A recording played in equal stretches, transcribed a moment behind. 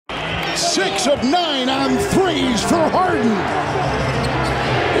6 of 9 on threes for Harden.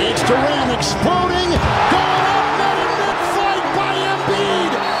 It's Durant exploding, going up, net in mid-flight by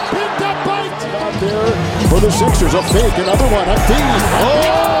Embiid. Picked up by out there for the Sixers. A fake, another one, Embiid.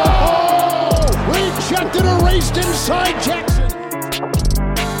 Oh! Rejected, erased inside Jackson.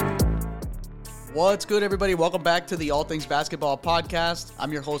 What's good, everybody? Welcome back to the All Things Basketball Podcast.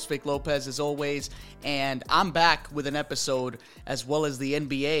 I'm your host, Vic Lopez, as always, and I'm back with an episode as well as the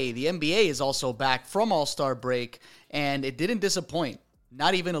NBA. The NBA is also back from All-Star break, and it didn't disappoint,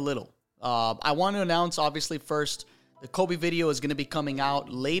 not even a little. I want to announce, obviously, first, the Kobe video is going to be coming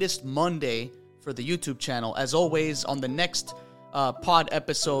out latest Monday for the YouTube channel. As always, on the next pod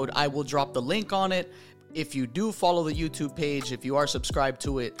episode, I will drop the link on it. If you do follow the YouTube page, if you are subscribed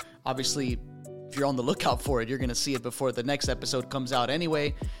to it, obviously, if you're on the lookout for it, you're going to see it before the next episode comes out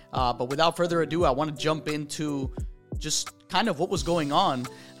anyway. But without further ado, I want to jump into just kind of what was going on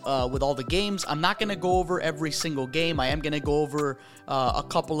with all the games. I'm not going to go over every single game. I am going to go over a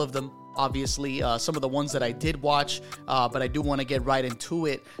couple of them, obviously, some of the ones that I did watch. But I do want to get right into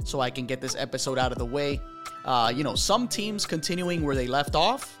it so I can get this episode out of the way. Some teams continuing where they left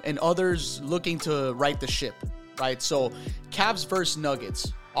off and others looking to right the ship, right? So Cavs versus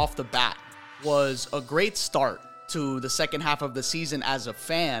Nuggets off the bat was a great start to the second half of the season as a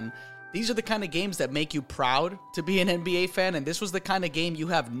fan. These are the kind of games that make you proud to be an NBA fan, and this was the kind of game you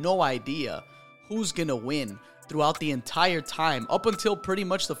have no idea who's going to win throughout the entire time, up until pretty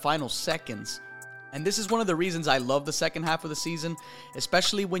much the final seconds. And this is one of the reasons I love the second half of the season,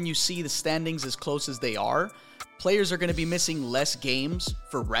 especially when you see the standings as close as they are. Players are going to be missing less games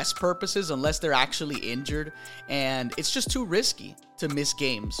for rest purposes unless they're actually injured, and it's just too risky to miss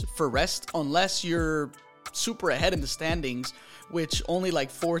games for rest unless you're super ahead in the standings, which only like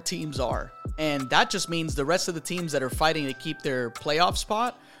 4 teams are. And that just means the rest of the teams that are fighting to keep their playoff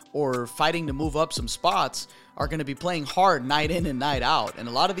spot or fighting to move up some spots are going to be playing hard night in and night out. And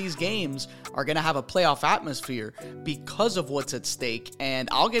a lot of these games are going to have a playoff atmosphere because of what's at stake. And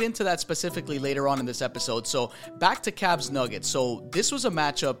I'll get into that specifically later on in this episode. So back to Cavs Nuggets. So this was a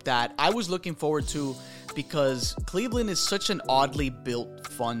matchup that I was looking forward to because Cleveland is such an oddly built,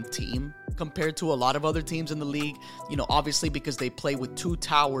 fun team compared to a lot of other teams in the league. Obviously because they play with 2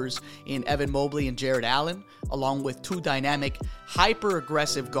 towers in Evan Mobley and Jared Allen, along with 2 dynamic,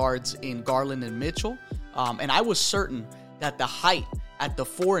 hyper-aggressive guards in Garland and Mitchell. And I was certain that the height at the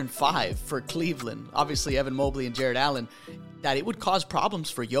 4 and 5 for Cleveland, obviously Evan Mobley and Jared Allen, that it would cause problems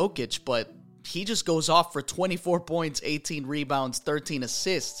for Jokic, but he just goes off for 24 points, 18 rebounds, 13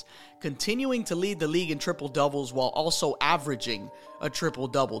 assists, continuing to lead the league in triple-doubles while also averaging a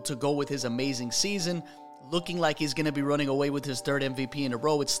triple-double to go with his amazing season, looking like he's going to be running away with his 3rd MVP in a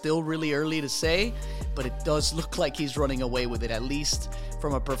row. It's still really early to say, but it does look like he's running away with it, at least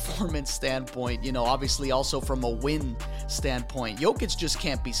from a performance standpoint, obviously also from a win standpoint. Jokic just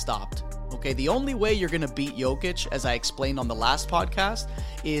can't be stopped. Okay, the only way you're going to beat Jokic, as I explained on the last podcast,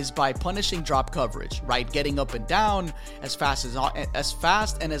 is by punishing drop coverage, right? Getting up and down as fast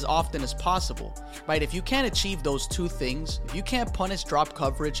and as often as possible, right? If you can't achieve those 2 things, if you can't punish drop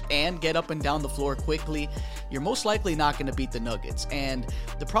coverage and get up and down the floor quickly, you're most likely not going to beat the Nuggets. And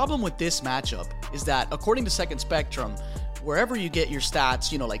the problem with this matchup is that, according to Second Spectrum, wherever you get your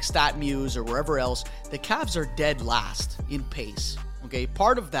stats, like StatMuse or wherever else, the Cavs are dead last in pace. Okay,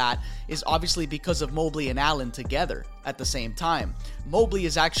 part of that is obviously because of Mobley and Allen together at the same time. Mobley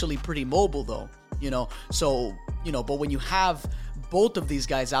is actually pretty mobile though, but when you have both of these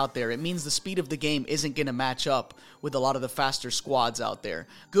guys out there, it means the speed of the game isn't going to match up with a lot of the faster squads out there.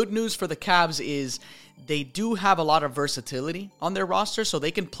 Good news for the Cavs is they do have a lot of versatility on their roster, so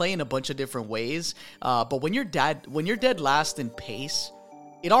they can play in a bunch of different ways. But when you're dead last in pace,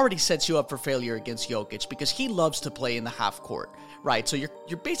 it already sets you up for failure against Jokic because he loves to play in the half court, right? So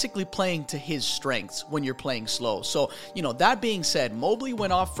you're basically playing to his strengths when you're playing slow. So, that being said, Mobley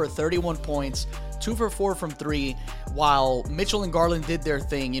went off for 31 points, 2 for 4 from 3, while Mitchell and Garland did their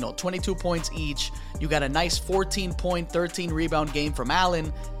thing, 22 points each. You got a nice 14-point, 13-rebound game from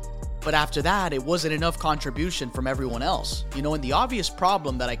Allen. But after that, it wasn't enough contribution from everyone else. And the obvious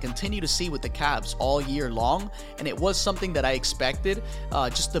problem that I continue to see with the Cavs all year long, and it was something that I expected,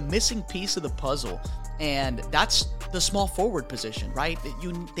 just the missing piece of the puzzle, and that's the small forward position, right?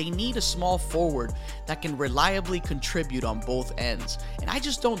 They need a small forward that can reliably contribute on both ends, and I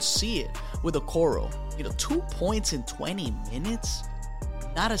just don't see it with Okoro. 2 points in 20 minutes?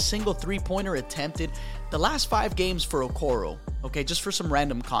 Not a single 3-pointer attempted. The last 5 games for Okoro, okay, just for some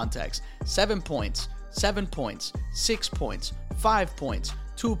random context, 7 points, 7 points, 6 points, 5 points,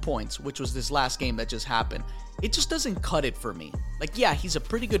 2 points, which was this last game that just happened. it just doesn't cut it for me. Like, yeah, he's a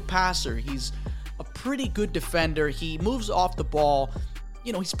pretty good passer. He's a pretty good defender. He moves off the ball.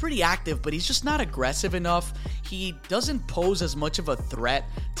 You know, he's pretty active, but he's just not aggressive enough. He doesn't pose as much of a threat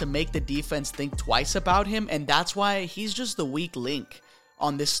to make the defense think twice about him, and that's why he's just the weak link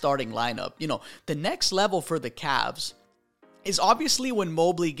on this starting lineup. You know, the next level for the Cavs is obviously when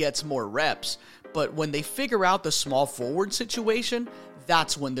Mobley gets more reps, but when they figure out the small forward situation,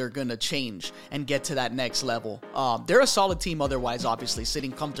 that's when they're going to change and get to that next level. They're a solid team otherwise, obviously,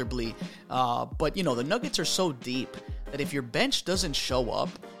 sitting comfortably. But, you know, the Nuggets are so deep that if your bench doesn't show up,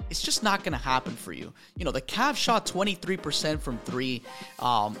 it's just not going to happen for you. You know, the Cavs shot 23% from three.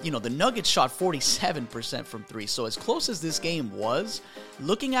 You know, the Nuggets shot 47% from three. So as close as this game was,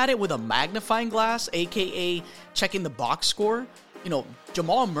 looking at it with a magnifying glass, aka checking the box score, you know,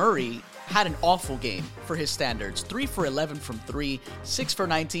 Jamal Murray had an awful game for his standards. 3 for 11 from 3, 6 for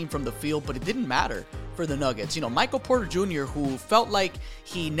 19 from the field, but it didn't matter for the Nuggets. You know, Michael Porter Jr., who felt like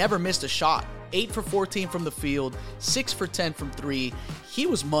he never missed a shot, 8 for 14 from the field, 6 for 10 from 3. He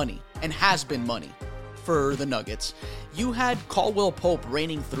was money and has been money for the Nuggets. You had Caldwell Pope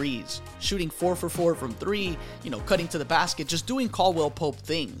raining threes, shooting 4 for 4 from 3, you know, cutting to the basket, just doing Caldwell Pope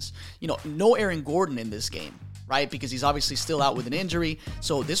things. You know, no Aaron Gordon in this game, right? Because he's obviously still out with an injury.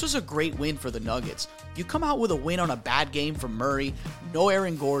 So this was a great win for the Nuggets. You come out with a win on a bad game from Murray, no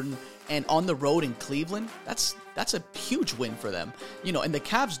Aaron Gordon, and on the road in Cleveland, that's a huge win for them. You know, and the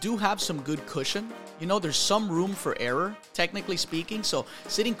Cavs do have some good cushion. You know, there's some room for error, technically speaking. So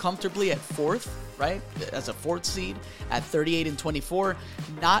sitting comfortably at 4th, right, as a 4th seed at 38-24,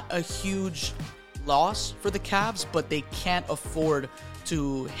 not a huge loss for the Cavs, but they can't afford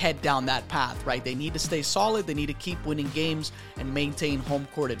to head down that path, right? They need to stay solid. They need to keep winning games and maintain home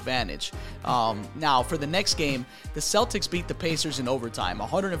court advantage. Now, for the next game, the Celtics beat the Pacers in overtime,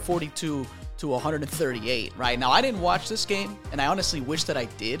 142-138, right? Now, I didn't watch this game, and I honestly wish that I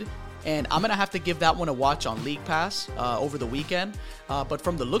did, and I'm going to have to give that one a watch on League Pass over the weekend. But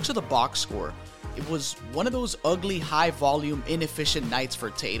from the looks of the box score, it was one of those ugly, high-volume, inefficient nights for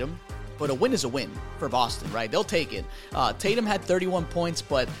Tatum. But a win is a win for Boston, right? They'll take it. Tatum had 31 points,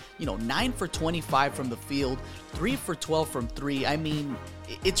 but, you know, 9 for 25 from the field, 3 for 12 from 3. I mean,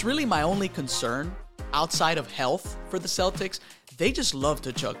 it's really my only concern outside of health for the Celtics. They just love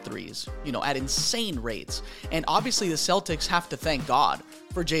to chuck threes, you know, at insane rates. And obviously the Celtics have to thank God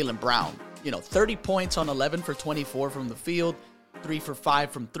for Jaylen Brown. You know, 30 points on 11 for 24 from the field, 3 for 5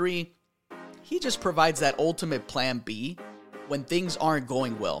 from 3. He just provides that ultimate plan B when things aren't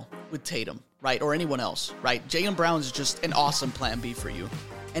going well with Tatum, right, or anyone else, right? Jaylen Brown is just an awesome plan B for you.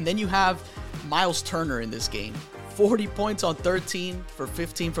 And then you have Miles Turner in this game. 40 points on 13 for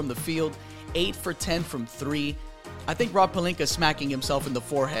 15 from the field, 8 for 10 from 3. I think Rob Pelinka is smacking himself in the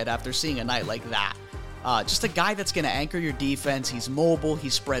forehead after seeing a night like that. Just a guy that's going to anchor your defense. He's mobile. He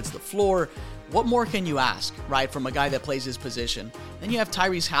spreads the floor. What more can you ask, right, from a guy that plays his position? Then you have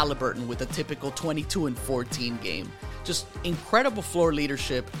Tyrese Halliburton with a typical 22-14 game. Just incredible floor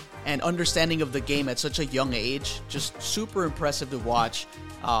leadership and understanding of the game at such a young age. Just super impressive to watch.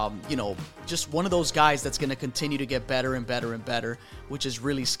 You know, just one of those guys that's going to continue to get better and better and better, which is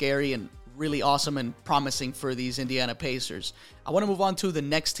really scary and really awesome and promising for these Indiana Pacers. I want to move on to the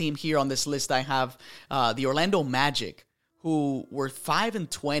next team here on this list. I have the Orlando Magic, who were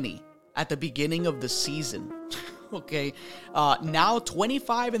 5-20 at the beginning of the season. Okay, now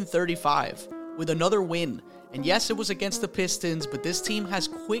 25-35 with another win. And yes, it was against the Pistons, but this team has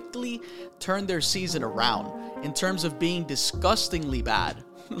quickly turned their season around in terms of being disgustingly bad,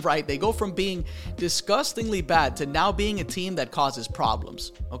 right? They go from being disgustingly bad to now being a team that causes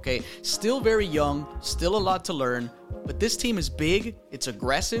problems, okay? Still very young, still a lot to learn, but this team is big, it's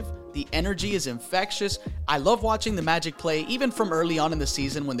aggressive, the energy is infectious. I love watching the Magic play, even from early on in the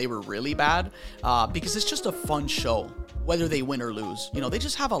season when they were really bad, because it's just a fun show, whether they win or lose. You know, they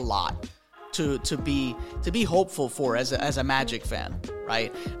just have a lot to be hopeful for as a Magic fan,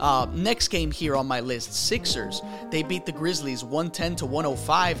 right? Next game here on my list, Sixers. They beat the Grizzlies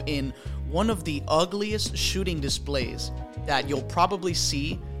 110-105 in one of the ugliest shooting displays that you'll probably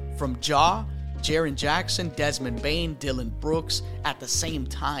see from Ja, Jaren Jackson, Desmond Bane, Dylan Brooks at the same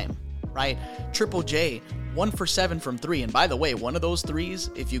time, right? Triple J, 1 for 7 from 3. And by the way, one of those threes,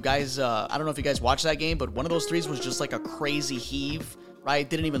 if you guys, I don't know if you guys watched that game, but one of those threes was just like a crazy heave, right?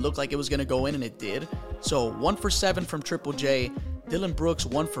 Didn't even look like it was going to go in, and it did. So 1 for 7 from Triple J. Dylan Brooks,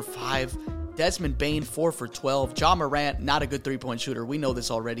 1 for 5. Desmond Bane, 4 for 12. Ja Morant, not a good three-point shooter. We know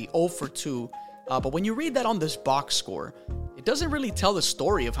this already, 0 for 2. But when you read that on this box score, it doesn't really tell the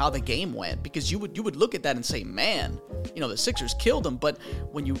story of how the game went, because you would look at that and say, man, you know, the Sixers killed them. But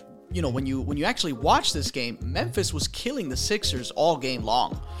when you when you actually watch this game, Memphis was killing the Sixers all game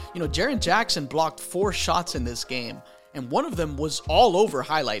long. Jaren Jackson blocked 4 shots in this game, and one of them was all over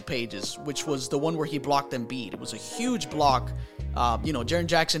highlight pages, which was the one where he blocked Embiid. It was a huge block. Jaren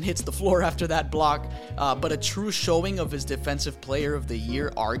Jackson hits the floor after that block, but a true showing of his Defensive Player of the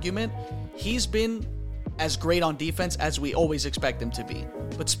Year argument. He's been as great on defense as we always expect him to be.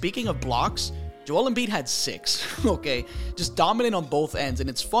 But speaking of blocks, Joel Embiid had 6, okay? Just dominant on both ends. And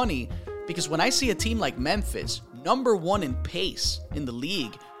it's funny because when I see a team like Memphis, number 1 in pace in the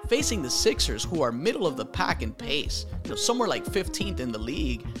league, facing the Sixers, who are middle of the pack in pace, somewhere like 15th in the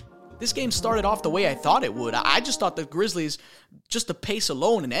league, this game started off the way I thought it would. I just thought the Grizzlies, just the pace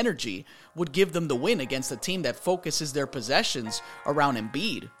alone and energy, would give them the win against a team that focuses their possessions around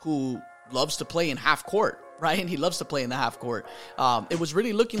Embiid, who loves to play in half court. Right? And he loves to play in the half court. It was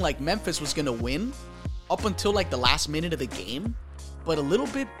really looking like Memphis was going to win up until like the last minute of the game. But a little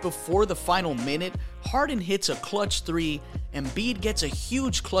bit before the final minute, Harden hits a clutch 3. Embiid gets a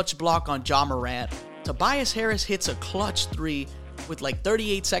huge clutch block on Ja Morant. Tobias Harris hits a clutch 3 with like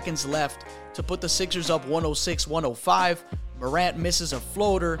 38 seconds left to put the Sixers up 106-105. Morant misses a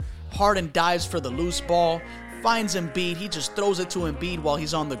floater. Harden dives for the loose ball. Finds Embiid, he just throws it to Embiid while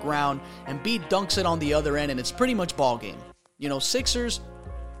he's on the ground. Embiid dunks it on the other end, and it's pretty much ball game. Sixers,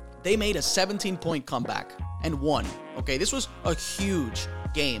 they made a 17-point comeback and won. Okay, this was a huge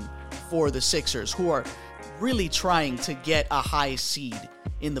game for the Sixers, who are really trying to get a high seed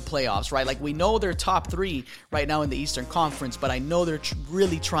in the playoffs, right? Like, we know they're top 3 right now in the Eastern Conference, but I know they're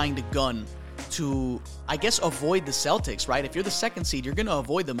really trying to gun to, I guess, avoid the Celtics, right? If you're the 2nd seed, you're going to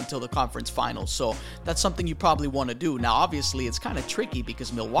avoid them until the conference finals. So that's something you probably want to do. Now, obviously, it's kind of tricky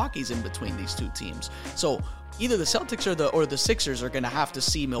because Milwaukee's in between these 2 teams. So either the Celtics or the Sixers are going to have to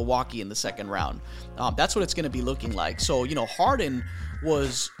see Milwaukee in the 2nd round. That's what it's going to be looking like. So, Harden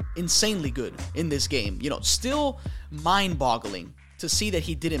was insanely good in this game. Still mind-boggling to see that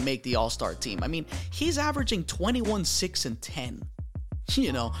he didn't make the All-Star team. I mean, he's averaging 21, 6, and 10.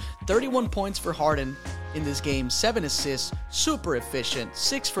 31 points for Harden in this game, 7 assists, super efficient,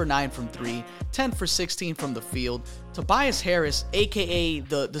 6 for 9 from 3, 10 for 16 from the field. Tobias Harris, aka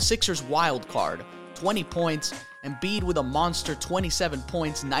the Sixers wild card, 20 points. Embiid with a monster 27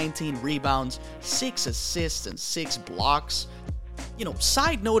 points, 19 rebounds, 6 assists, and 6 blocks.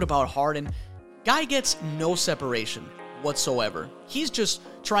 Side note about Harden, guy gets no separation whatsoever. He's just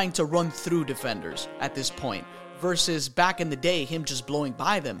trying to run through defenders at this point. Versus back in the day, him just blowing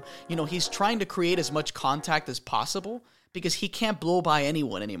by them. He's trying to create as much contact as possible because he can't blow by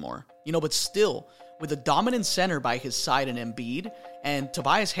anyone anymore. But still, with a dominant center by his side in Embiid and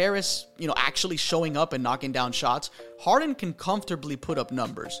Tobias Harris, actually showing up and knocking down shots, Harden can comfortably put up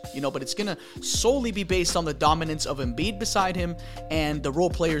numbers, but it's going to solely be based on the dominance of Embiid beside him and the role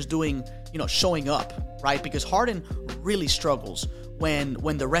players doing, showing up, right? Because Harden really struggles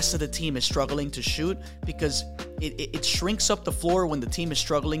when the rest of the team is struggling to shoot, because it shrinks up the floor when the team is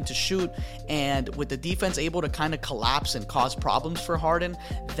struggling to shoot, and with the defense able to kind of collapse and cause problems for Harden,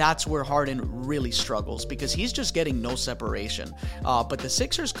 that's where Harden really struggles because he's just getting no separation. But the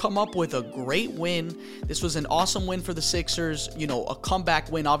Sixers come up with a great win. This was an awesome win for the Sixers, a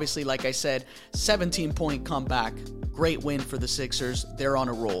comeback win, obviously, like I said, 17-point comeback, great win for the Sixers. They're on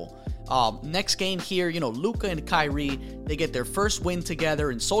a roll. Next game here, Luka and Kyrie, they get their first win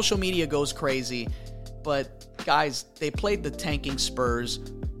together and social media goes crazy. But guys, they played the tanking Spurs.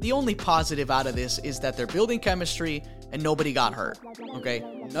 The only positive out of this is that they're building chemistry and nobody got hurt. Okay,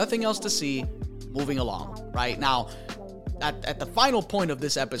 nothing else to see. Moving along, right? Now, at the final point of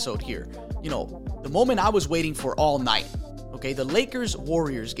this episode here, the moment I was waiting for all night, okay, the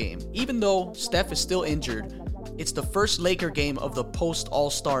Lakers-Warriors game. Even though Steph is still injured, it's the first Laker game of the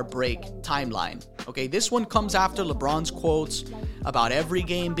post-All-Star break timeline. Okay, this one comes after LeBron's quotes about every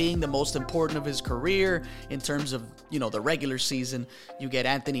game being the most important of his career in terms of, the regular season. You get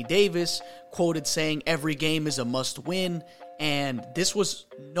Anthony Davis quoted saying every game is a must-win, and this was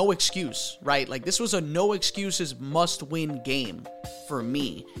no excuse, right? Like, this was a no excuses must-win game for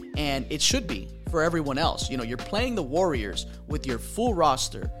me, and it should be for everyone else. You're playing the Warriors with your full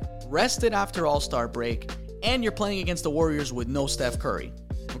roster, rested after All-Star break, and you're playing against the Warriors with no Steph Curry.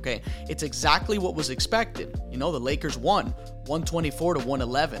 Okay, it's exactly what was expected. The Lakers won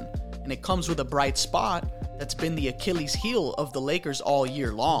 124-111, and it comes with a bright spot that's been the Achilles heel of the Lakers all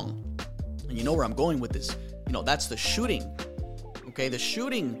year long. And you know where I'm going with this. That's the shooting. Okay, the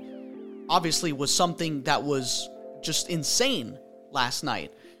shooting obviously was something that was just insane last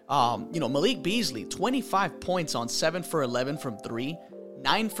night. Malik Beasley, 25 points on 7 for 11 from 3,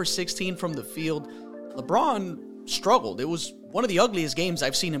 9 for 16 from the field. LeBron struggled. It was one of the ugliest games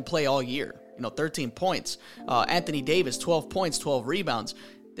I've seen him play all year. 13 points. Anthony Davis, 12 points, 12 rebounds.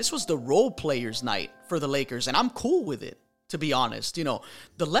 This was the role players' night for the Lakers, and I'm cool with it, to be honest.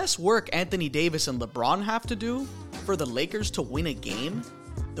 The less work Anthony Davis and LeBron have to do for the Lakers to win a game,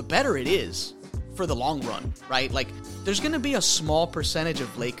 the better it is for the long run, right? Like, there's going to be a small percentage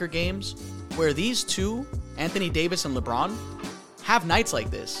of Laker games where these two, Anthony Davis and LeBron, have nights like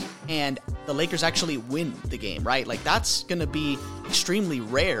this, and the Lakers actually win the game, right? Like, that's going to be extremely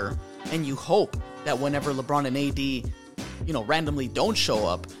rare, and you hope that whenever LeBron and AD, randomly don't show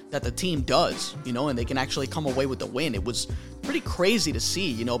up, that the team does, and they can actually come away with the win. It was pretty crazy to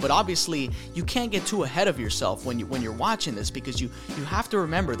see, but obviously you can't get too ahead of yourself when you're watching this, because you have to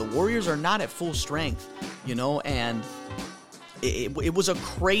remember the Warriors are not at full strength, and it was a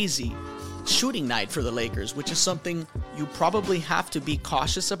crazy shooting night for the Lakers, which is something you probably have to be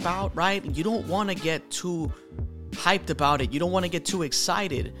cautious about, right? You don't want to get too hyped about it. You don't want to get too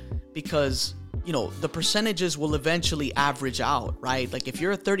excited, because the percentages will eventually average out, right? Like, if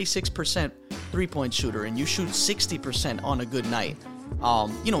you're a 36% three-point shooter and you shoot 60% on a good night,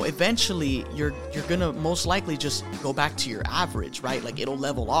 eventually you're gonna most likely just go back to your average, right? Like, it'll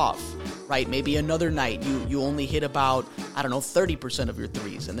level off, right? Maybe another night you only hit about, 30% of your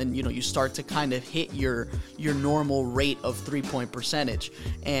threes, and then you start to kind of hit your normal rate of three-point percentage.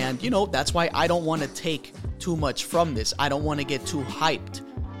 And that's why I don't want to take too much from this. I don't want to get too hyped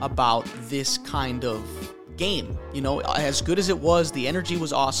about this kind of game. As good as it was, the energy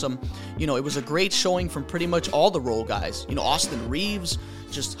was awesome. It was a great showing from pretty much all the role guys. Austin Reeves,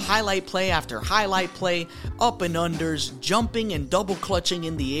 just highlight play after highlight play, up and unders, jumping and double clutching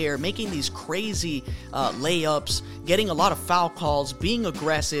in the air, making these crazy layups, getting a lot of foul calls, being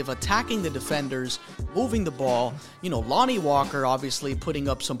aggressive, attacking the defenders, moving the ball. Lonnie Walker obviously putting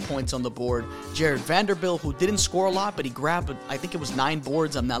up some points on the board. Jared Vanderbilt, who didn't score a lot, but he grabbed, I think it was 9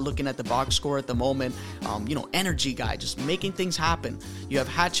 boards. I'm not looking at the box score at the moment. Energy guy, just making things happen. You have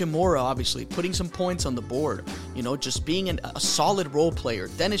Hachimura, obviously, putting some points on the board. Just being a solid role player.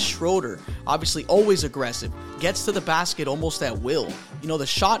 Dennis Schroeder, obviously always aggressive, gets to the basket almost at will. The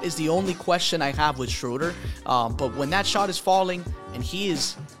shot is the only question I have with Schroeder, but when that shot is falling and he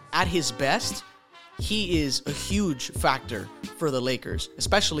is at his best, he is a huge factor for the Lakers,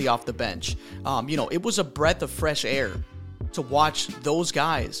 especially off the bench. It was a breath of fresh air to watch those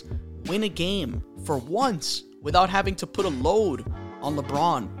guys win a game for once without having to put a load on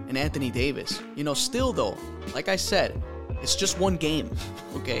LeBron and Anthony Davis. Still though, like I said, it's just one game,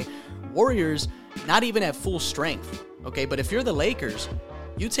 okay? Warriors, not even at full strength, okay? But if you're the Lakers,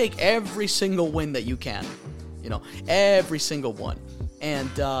 you take every single win that you can, every single one. And,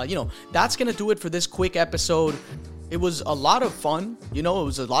 that's going to do it for this quick episode. It was a lot of fun, it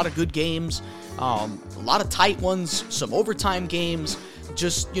was a lot of good games, a lot of tight ones, some overtime games.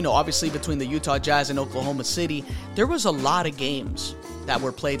 Just, obviously between the Utah Jazz and Oklahoma City, there was a lot of games that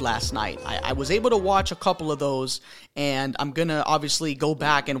were played last night. I was able to watch a couple of those, and I'm going to obviously go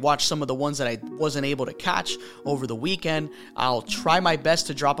back and watch some of the ones that I wasn't able to catch over the weekend. I'll try my best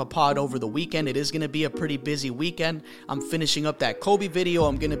to drop a pod over the weekend. It is going to be a pretty busy weekend. I'm finishing up that Kobe video.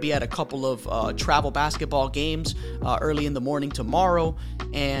 I'm going to be at a couple of travel basketball games early in the morning tomorrow.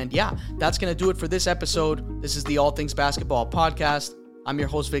 And yeah, that's going to do it for this episode. This is the All Things Basketball Podcast. I'm your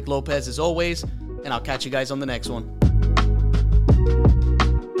host, Vic Lopez, as always, and I'll catch you guys on the next one.